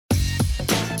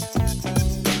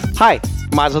हाय,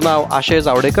 माझं नाव आशय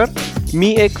जावडेकर. मी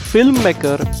एक फिल्म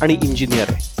मेकर आणि इंजिनियर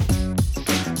आहे.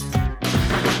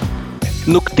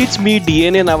 नुकतीच मी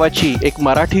DNA नावाची एक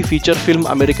मराठी फीचर फिल्म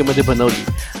अमेरिकेमध्ये बनवली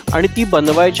आणि ती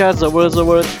बनवायच्या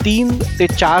जवळजवळ 3 ते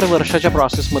 4 वर्षाच्या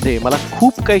प्रोसेसमध्ये मला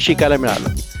खूप काही शिकायला मिळालं.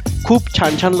 खूप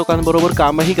छान छान लोकांबरोबर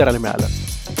कामही करायला मिळालं.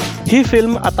 ही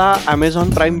फिल्म आता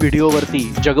Amazon प्राईम व्हिडिओवरती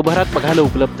जगभरात बघायला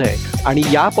उपलब्ध आहे आणि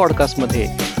या पॉडकास्टमध्ये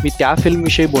मी त्या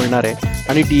फिल्मविषयी बोलणार आहे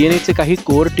आणि DNAचे काही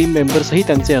कोर टीम मेंबर्सही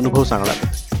त्यांचे अनुभव सांगणार आहेत.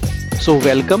 So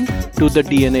welcome to the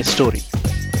DNA story.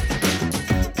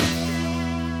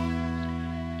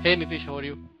 Hey Nitish, how are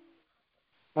you?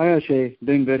 Hi Ashay,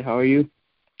 doing good. How are you?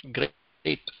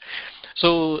 Great. So,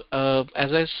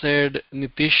 as I said,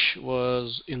 Nitish was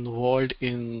involved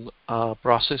in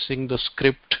processing the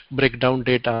script breakdown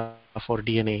data for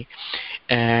DNA,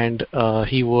 and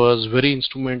he was very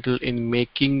instrumental in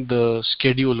making the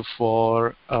schedule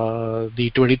for the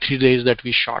 23 days that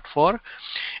we shot for.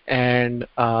 And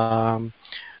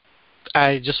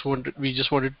we just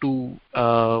wanted to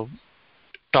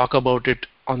talk about it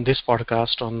on this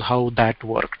podcast on how that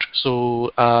worked.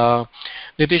 So,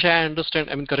 Nitish, I understand,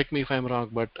 I mean, correct me if I'm wrong,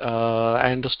 but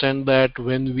I understand that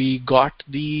when we got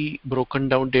the broken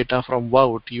down data from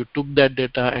Wout, you took that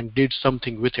data and did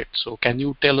something with it. So can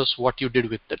you tell us what you did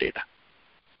with the data?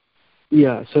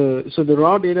 Yeah, so the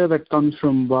raw data that comes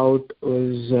from Wout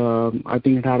was, I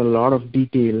think it had a lot of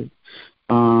detail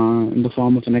in the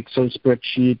form of an Excel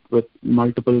spreadsheet with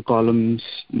multiple columns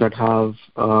that have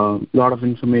a lot of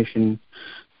information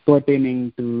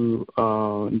pertaining to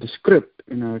the script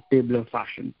in a tabular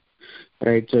fashion,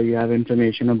 right? So you have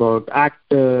information about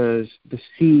actors, the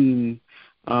scene,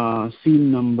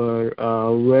 scene number,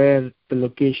 where the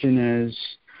location is,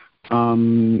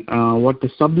 what the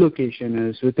sublocation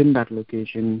is within that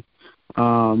location,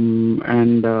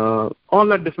 and all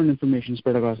that different information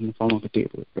spread across in the form of a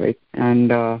table, right?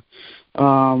 And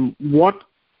what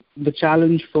the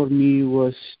challenge for me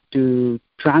was to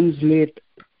translate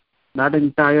that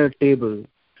entire table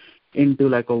into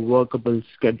like a workable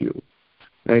schedule,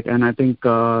 right? And I think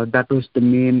that was the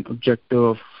main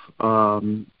objective of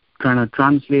trying to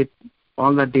translate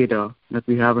all that data that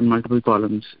we have in multiple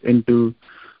columns into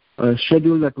a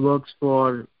schedule that works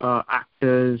for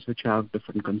actors which have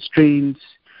different constraints,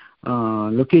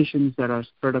 locations that are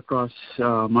spread across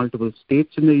multiple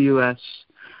states in the U.S.,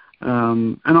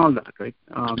 and all that, right?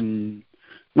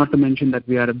 Not to mention that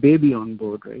we had a baby on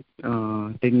board, right?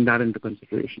 Taking that into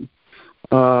consideration.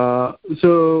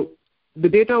 So the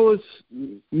data was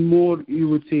more, you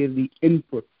would say, the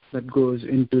input that goes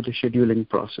into the scheduling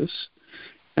process.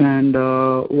 And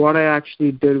what I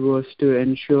actually did was to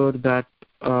ensure that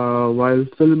while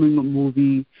filming a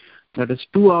movie that is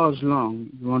 2 hours long,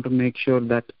 you want to make sure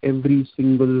that every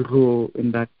single row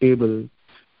in that table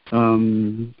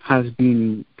has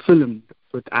been filmed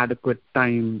with adequate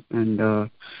time, and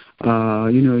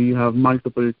you have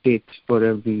multiple takes for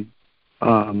every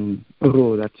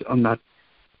row that's on that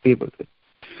table.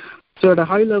 So at a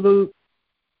high level,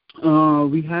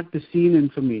 we had the scene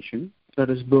information that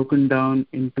is broken down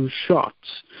into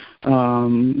shots.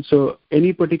 So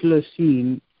any particular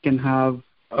scene can have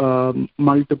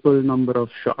multiple number of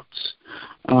shots,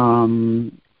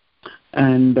 and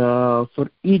for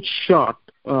each shot,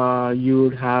 you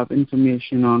would have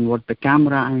information on what the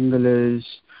camera angle is,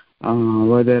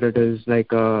 whether it is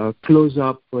like a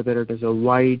close-up, whether it is a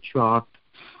wide shot,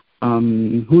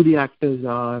 who the actors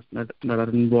are that are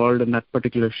involved in that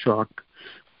particular shot,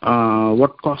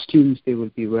 what costumes they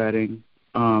will be wearing,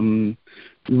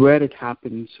 where it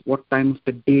happens, what time of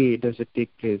the day does it take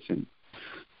place in.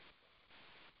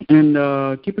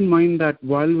 And keep in mind that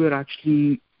while we're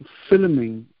actually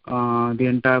filming the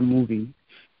entire movie,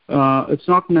 it's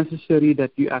not necessary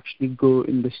that you actually go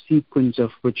in the sequence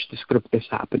of which the script is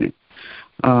happening.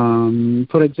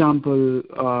 For example,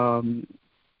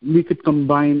 we could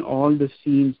combine all the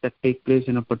scenes that take place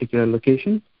in a particular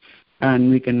location,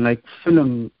 and we can like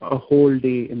film a whole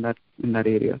day in that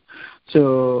area.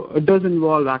 So it does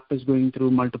involve actors going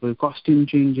through multiple costume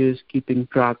changes, keeping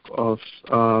track of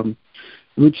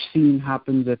which scene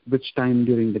happens at which time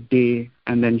during the day,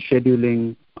 and then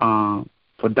scheduling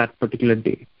for that particular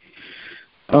day.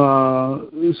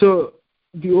 So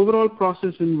the overall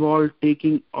process involved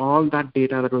taking all that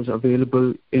data that was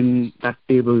available in that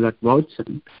table that Wout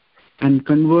sent and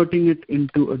converting it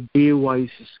into a day-wise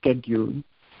schedule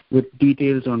with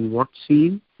details on what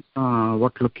scene,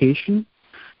 what location,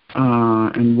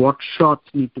 and what shots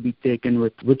need to be taken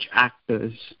with which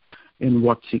actors in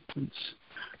what sequence.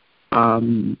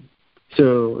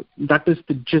 So that is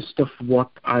the gist of what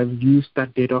I've used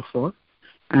that data for.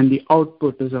 And the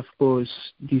output is, of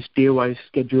course, the day-wise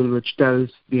schedule, which tells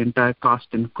the entire cast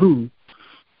and crew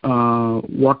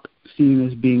what scene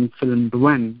is being filmed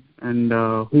when, and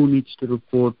who needs to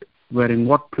report wearing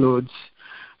what clothes,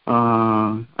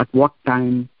 at what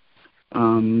time.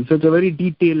 So it's a very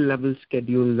detailed level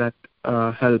schedule that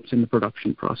helps in the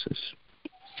production process.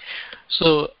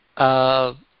 So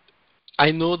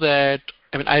I know that,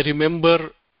 I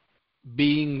remember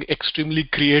being extremely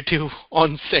creative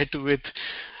on set with,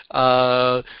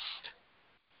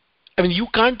 you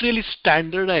can't really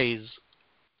standardize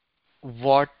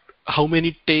how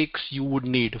many takes you would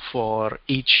need for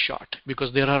each shot,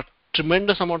 because there are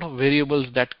tremendous amount of variables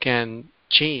that can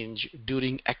change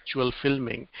during actual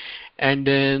filming. And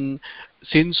then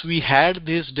since we had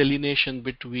this delineation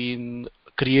between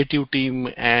creative team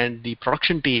and the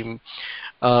production team,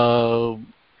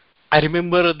 I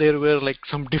remember there were like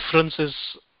some differences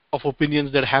of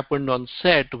opinions that happened on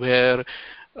set where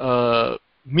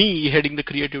me heading the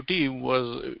creative team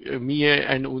was me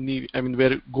and Uni,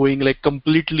 we're going like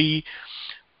completely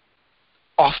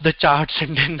off the charts,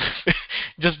 and then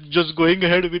just going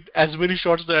ahead with as many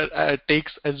shots that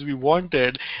takes as we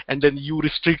wanted, and then you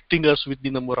restricting us with the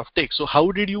number of takes. So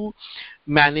how did you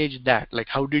manage that? Like,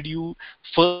 how did you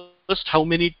first, how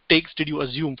many takes did you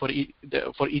assume for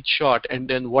each shot, and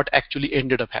then what actually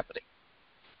ended up happening?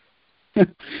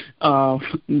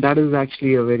 That is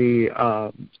actually a very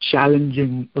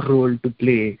challenging role to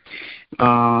play,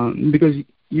 because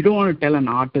you don't want to tell an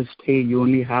artist, hey, you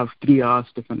only have 3 hours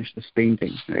to finish this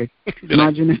painting, right?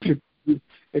 Imagine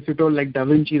if you told like Da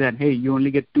Vinci that, hey, you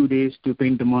only get 2 days to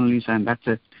paint the Mona Lisa and that's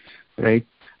it, right?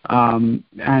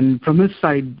 And from his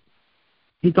side,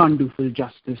 he can't do full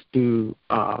justice to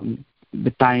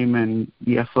the time and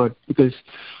the effort, because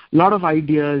a lot of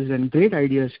ideas and great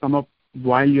ideas come up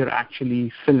while you're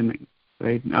actually filming,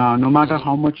 right? No matter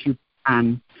how much you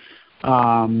plan,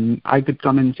 I could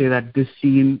come and say that this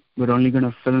scene we're only going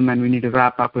to film and we need to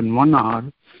wrap up in 1 hour.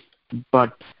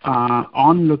 But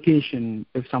on location,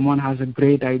 if someone has a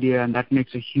great idea and that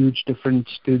makes a huge difference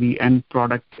to the end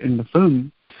product in the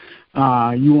film,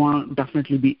 you want to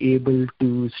definitely be able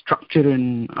to structure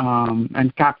in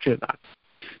and capture that,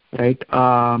 right?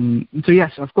 So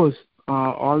yes, of course,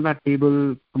 all that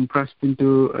table compressed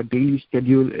into a daily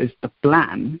schedule is the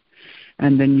plan.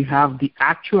 And then you have the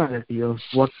actuality of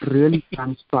what really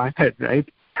transpired, right?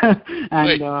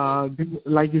 And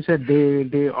like you said,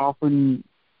 they often,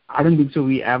 I don't think so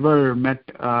we ever met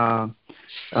the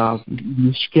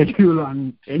schedule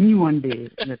on any one day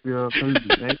that we were filming,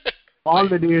 right? All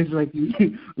the days, like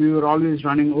we were always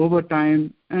running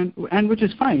overtime, and which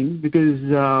is fine, because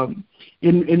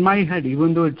in my head,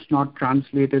 even though it's not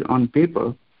translated on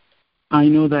paper, I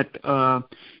know that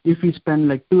if we spend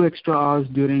like 2 extra hours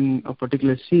during a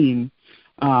particular scene,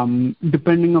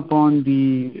 depending upon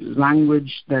the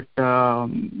language that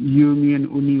you, me, and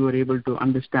Uni were able to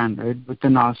understand, right,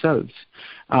 within ourselves,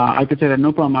 I could say that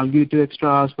no problem, I'll give you 2 extra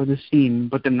hours for this scene,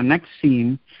 but in the next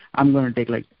scene, I'm going to take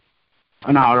like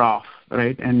an hour off,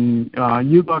 right? And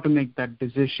you got to make that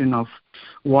decision of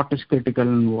what is critical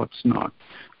and what's not.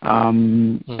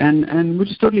 And which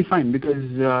is totally fine, because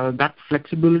that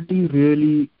flexibility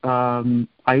really,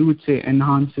 I would say,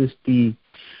 enhances the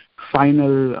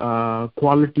final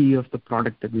quality of the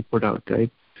product that we put out,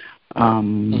 right?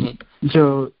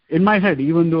 So in my head,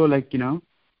 even though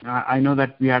I know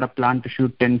that we had a plan to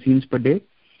shoot 10 scenes per day,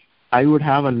 I would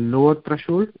have a lower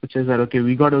threshold, which is that, okay,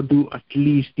 we got to do at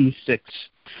least these 6,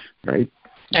 right?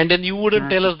 And then you wouldn't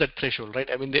tell us that threshold, right?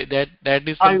 That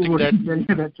is something I wouldn't tell you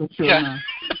that threshold.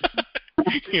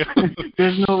 Yeah.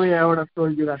 There's no way I would have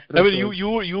told you that threshold.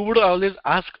 You would always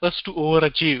ask us to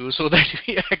overachieve so that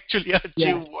we actually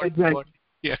achieve what exactly. we want.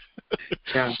 Yeah.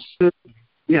 Yeah. So,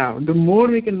 yeah, the more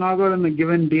we can knock out on a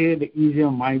given day, the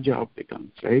easier my job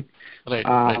becomes, right?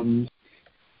 Right.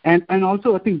 And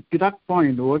also, I think to that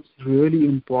point, what's really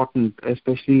important,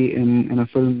 especially in a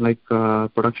film like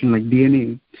production like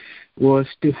DNA, was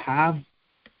to have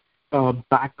a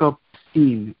backup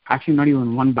scene. Actually, not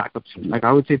even one backup scene. Like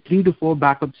I would say 3 to 4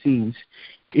 backup scenes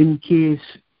in case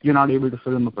you're not able to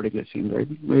film a particular scene, right?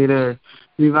 Whether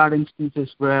we've had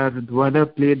instances where the weather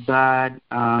played bad,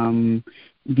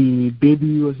 the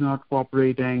baby was not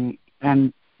cooperating,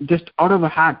 and just out of a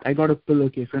hat, I got to pull,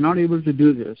 okay, if we're not able to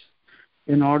do this,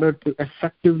 in order to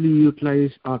effectively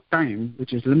utilize our time,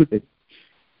 which is limited,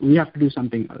 we have to do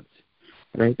something else,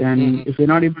 right? And if we're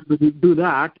not able to do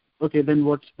that, okay, then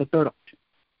what's the third option?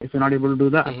 If we're not able to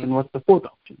do that, then what's the fourth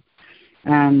option?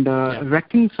 And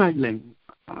reconciling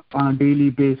on a daily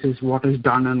basis what is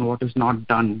done and what is not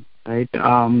done, right?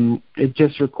 It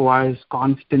just requires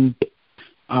constant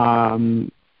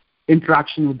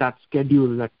interaction with that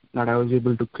schedule that I was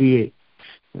able to create,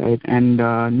 right? And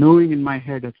knowing in my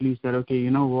head at least that, okay,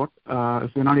 you know what,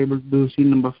 if we're not able to do scene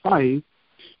number 5,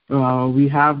 we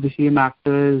have the same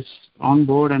actors on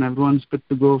board and everyone's good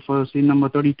to go for scene number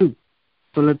 32.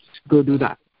 So let's go do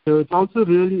that. So it's also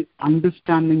really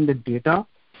understanding the data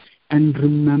and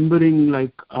remembering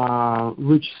like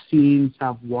which scenes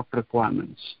have what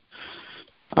requirements.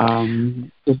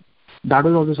 That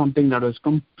was also something that was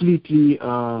completely,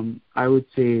 I would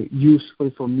say,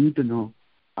 useful for me to know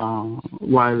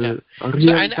while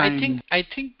real time. I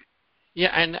think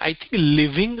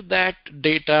living that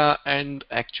data and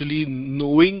actually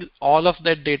knowing all of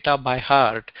that data by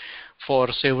heart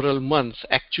for several months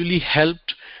actually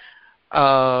helped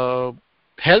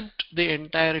the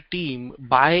entire team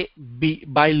by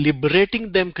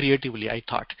liberating them creatively, I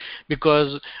thought,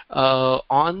 because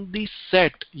on the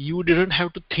set you didn't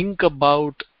have to think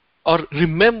about or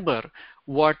remember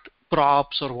what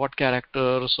props or what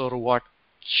characters or what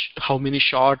how many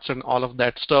shots and all of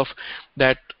that stuff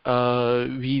that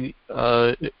we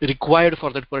required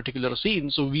for that particular scene.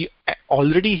 So we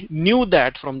already knew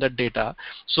that from that data.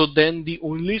 So then the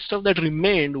only stuff that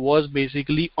remained was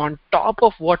basically on top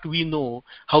of what we know,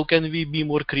 how can we be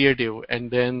more creative and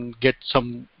then get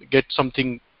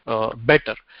something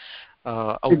better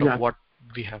out of what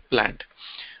we have planned.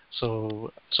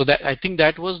 So that I think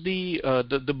that was the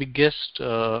biggest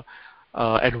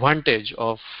advantage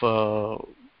of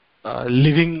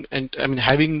living and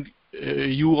having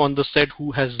you on the set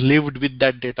who has lived with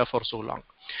that data for so long.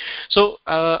 So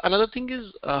another thing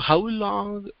is how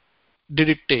long did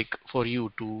it take for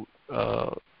you to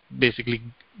basically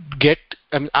get,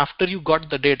 after you got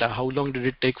the data, how long did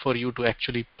it take for you to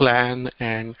actually plan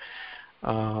and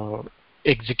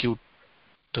execute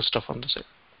the stuff on the set?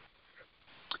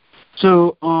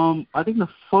 So I think the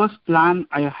first plan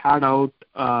I had out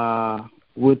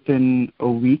within a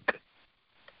week,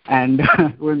 and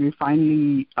when we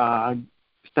finally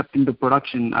stepped into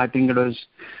production, I think it was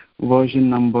version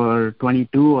number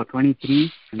 22 or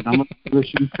 23, and number of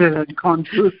revisions that had gone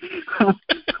through.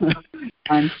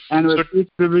 and with each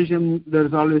revision,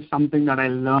 there's always something that I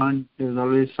learned. There's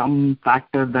always some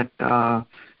factor that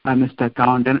I missed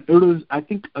account, and it was, I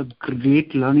think, a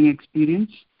great learning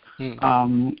experience.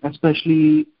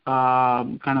 Especially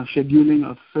kind of scheduling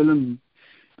a film,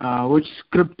 which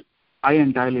script I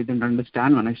entirely didn't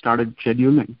understand when I started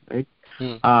scheduling, right?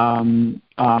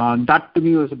 That to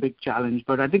me was a big challenge.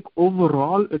 But I think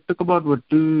overall it took about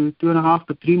 2.5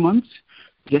 to 3 months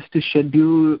just to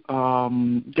schedule,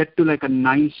 get to like a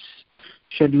nice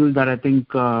schedule that I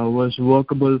think was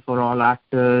workable for all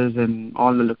actors and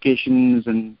all the locations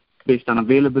and based on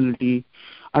availability.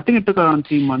 I think it took around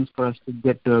 3 months for us to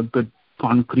get a good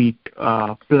concrete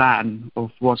plan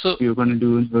of what we were going to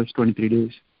do in those 23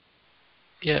 days.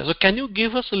 Yeah, so can you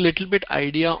give us a little bit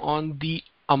idea on the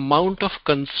amount of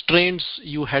constraints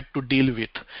you had to deal with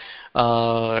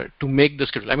to make the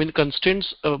schedule? I mean,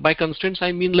 constraints, by constraints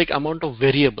I mean like amount of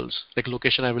variables, like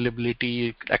location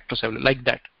availability, actors availability, like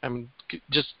that. I mean,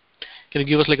 just can you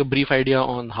give us like a brief idea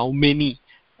on how many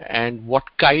and what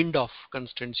kind of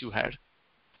constraints you had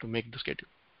to make the schedule?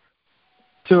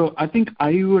 So I think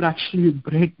I would actually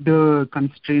break the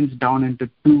constraints down into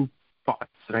 2 parts,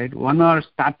 right? One are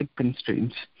static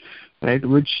constraints, right,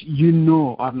 which you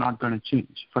know are not going to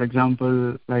change. For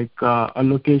example, like a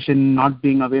location not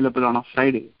being available on a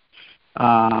Friday.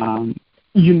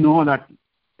 You know that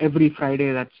every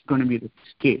Friday that's going to be the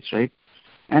case, right?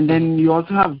 And then you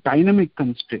also have dynamic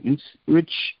constraints,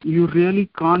 which you really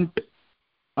can't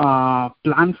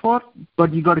plan for,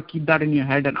 but you got to keep that in your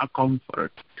head and account for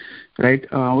it, right?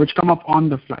 Which come up on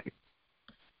the fly.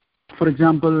 For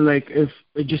example, like if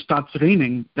it just starts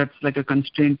raining, that's like a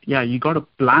constraint. Yeah, you got to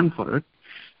plan for it,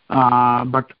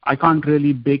 but I can't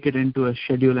really bake it into a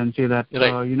schedule and say that,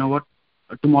 right. You know what,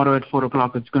 tomorrow at 4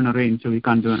 o'clock it's going to rain, so we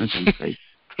can't do anything, right?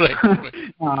 Right.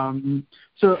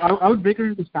 So I would break it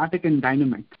into static and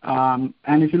dynamic. And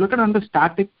if you look at under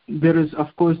static, there is,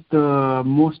 of course, the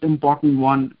most important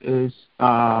one is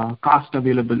cast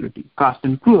availability, cast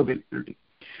and crew availability.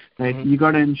 Right? You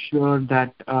got to ensure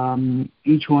that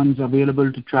each one's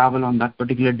available to travel on that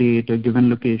particular day to a given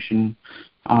location.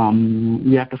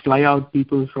 We have to fly out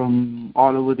people from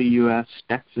all over the U.S.,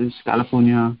 Texas,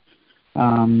 California,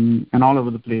 and all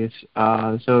over the place.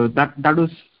 So that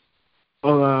was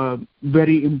a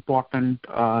very important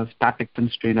static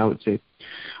constraint, I would say.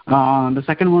 The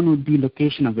second one would be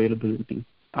location availability.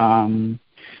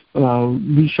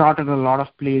 We shot at a lot of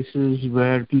places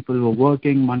where people were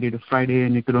working Monday to Friday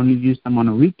and you could only use them on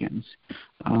the weekends.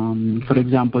 For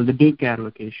example, the daycare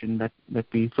location that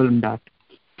we filmed at.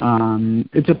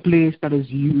 It's a place that is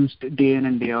used day in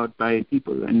and day out by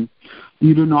people, and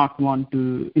you do not want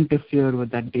to interfere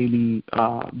with that daily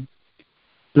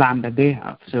plan that they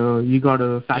have. So you got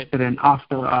to factor in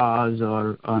after hours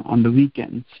or on the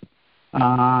weekends.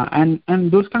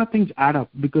 And those kind of things add up,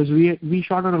 because we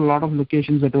shot at a lot of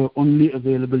locations that were only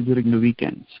available during the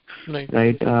weekends,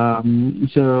 right?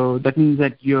 So that means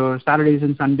that your Saturdays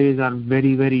and Sundays are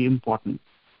very, very important.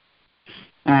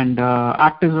 And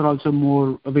actors are also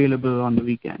more available on the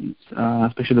weekends,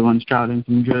 especially the ones traveling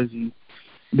from Jersey.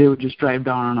 They would just drive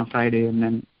down on a Friday, and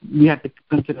then we had to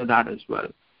consider that as well.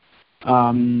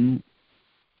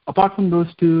 Apart from those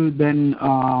two, then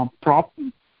prop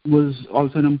was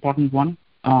also an important one.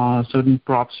 Certain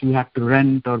props we had to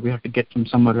rent or we had to get from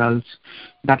somewhere else.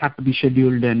 That had to be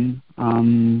scheduled in.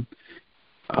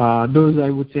 Those, I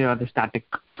would say, are the static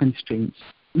constraints.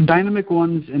 Dynamic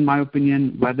ones, in my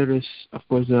opinion, weather is, of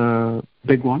course, a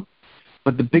big one.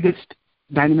 But the biggest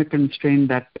dynamic constraint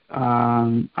that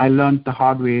I learned the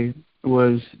hard way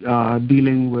was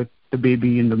dealing with the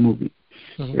baby in the movie.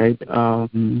 Right?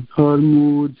 Her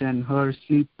moods and her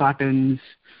sleep patterns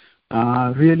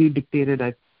really dictated,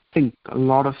 I think, a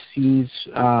lot of scenes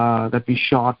that we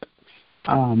shot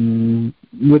within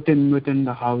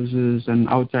the houses and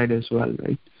outside as well,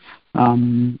 right?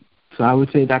 So I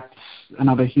would say that's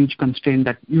another huge constraint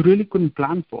that you really couldn't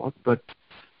plan for, but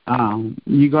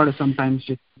you got to sometimes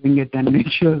just bring it and make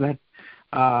sure that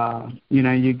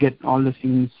you get all the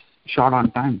scenes shot on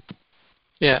time.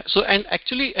 Yeah. So, and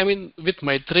actually, I mean, with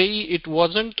Maitreyi, it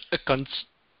wasn't a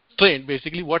constraint.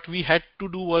 Basically, what we had to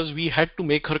do was we had to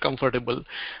make her comfortable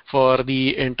for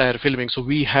the entire filming. So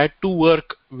we had to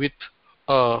work with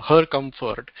her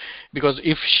comfort, because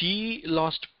if she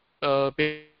lost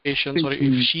patience, or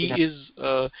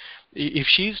if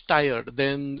she's tired,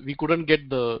 then we couldn't get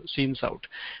the scenes out,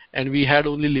 and we had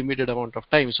only limited amount of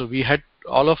time. So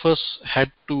all of us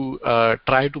had to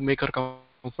try to make her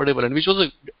comfortable, and which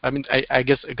was I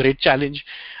guess a great challenge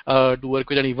to work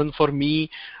with. And even for me,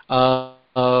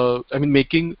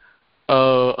 making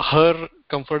her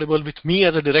comfortable with me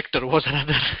as a director was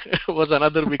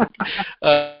another big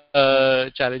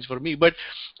challenge for me. But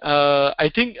I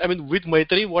think, with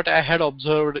Maitreyi, what I had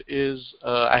observed is,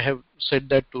 I have said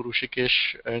that to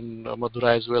Rushikesh and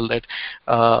Madhura as well, that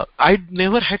I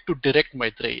never had to direct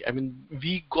Maitreyi.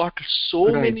 We got so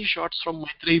many shots from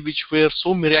Maitreyi which were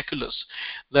so miraculous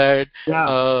that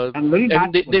and very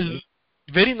natural. they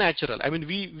very natural.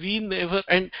 We never,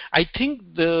 and I think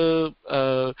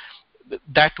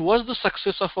that was the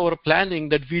success of our planning,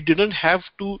 that we didn't have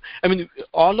to,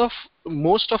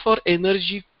 most of our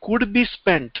energy could be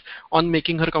spent on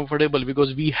making her comfortable,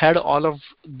 because we had all of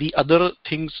the other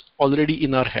things already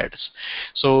in our heads.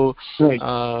 So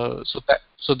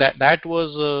that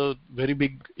was a very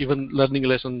big even learning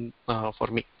lesson for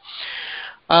me.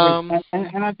 And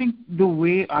I think the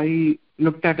way I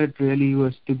looked at it really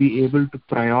was to be able to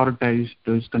prioritize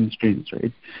those constraints,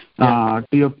 right?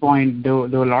 To your point, there were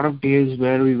a lot of days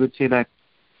where we would say that,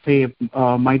 hey,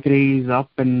 Maitreyi is up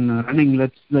and running,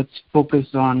 let's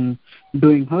focus on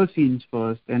doing her scenes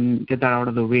first and get that out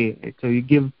of the way, right? So you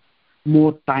give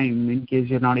more time in case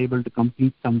you're not able to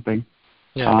complete something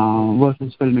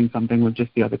versus filming something with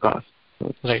just the other cast.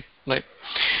 So. Right.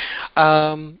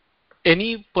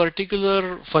 Any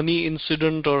particular funny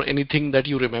incident or anything that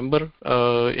you remember?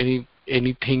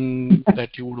 Anything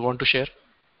that you would want to share?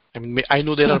 I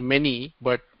know there are many,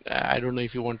 but I don't know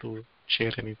if you want to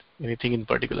share anything in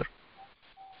particular.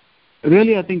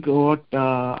 Really, I think what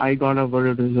I got over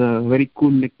it is a very cool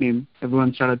nickname.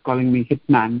 Everyone started calling me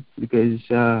Hitman, because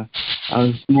I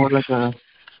was more like a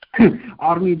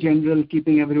army general,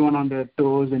 keeping everyone on their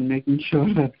toes and making sure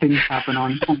that things happen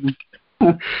on time.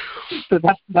 So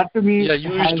that to me. Yeah,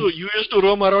 you used to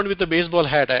roam around with a baseball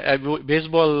hat,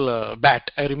 baseball bat.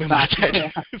 I remember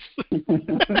that.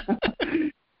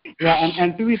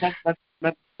 And to me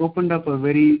that opened up a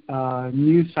very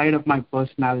new side of my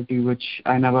personality, which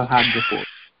I never had before.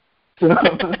 So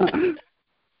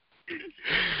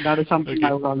that is something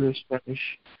I will always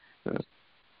cherish. So.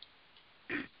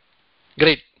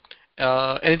 Great.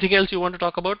 Anything else you want to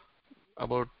talk about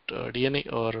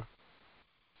DNA, or?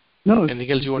 No. Anything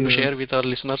else you want to share with our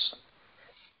listeners?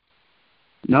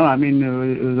 No,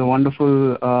 it was a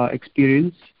wonderful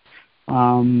experience,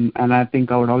 and I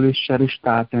think I would always cherish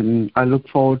that, and I look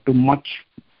forward to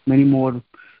many more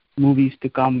movies to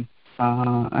come.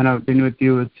 And I've been with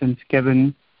you since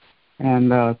Kevin,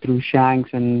 and through Shanks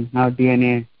and now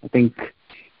DNA. I think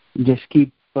just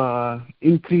keep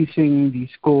increasing the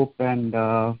scope and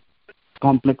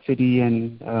complexity,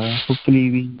 and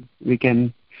hopefully we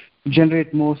can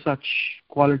generate more such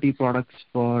quality products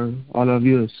for all our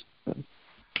viewers.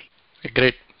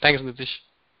 Great. Thanks Nitish.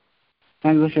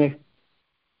 Thanks, Ashay.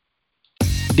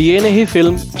 DNA he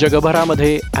film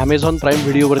जगभरामध्ये Amazon prime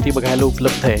व्हिडिओवरती बघायला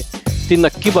उपलब्ध आहे. ती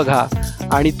नक्की बघा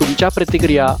आणि तुमच्या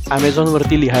प्रतिक्रिया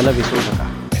Amazonवरती लिहायला विसरू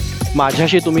नका.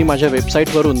 माझ्याशी तुम्ही माझ्या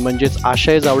वेबसाईटवरून म्हणजेच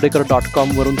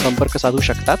ashayjavdekar.com वरून संपर्क साधू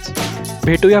शकताच.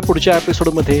 भेटूया पुढच्या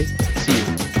एपिसोडमध्ये. सी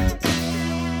यू.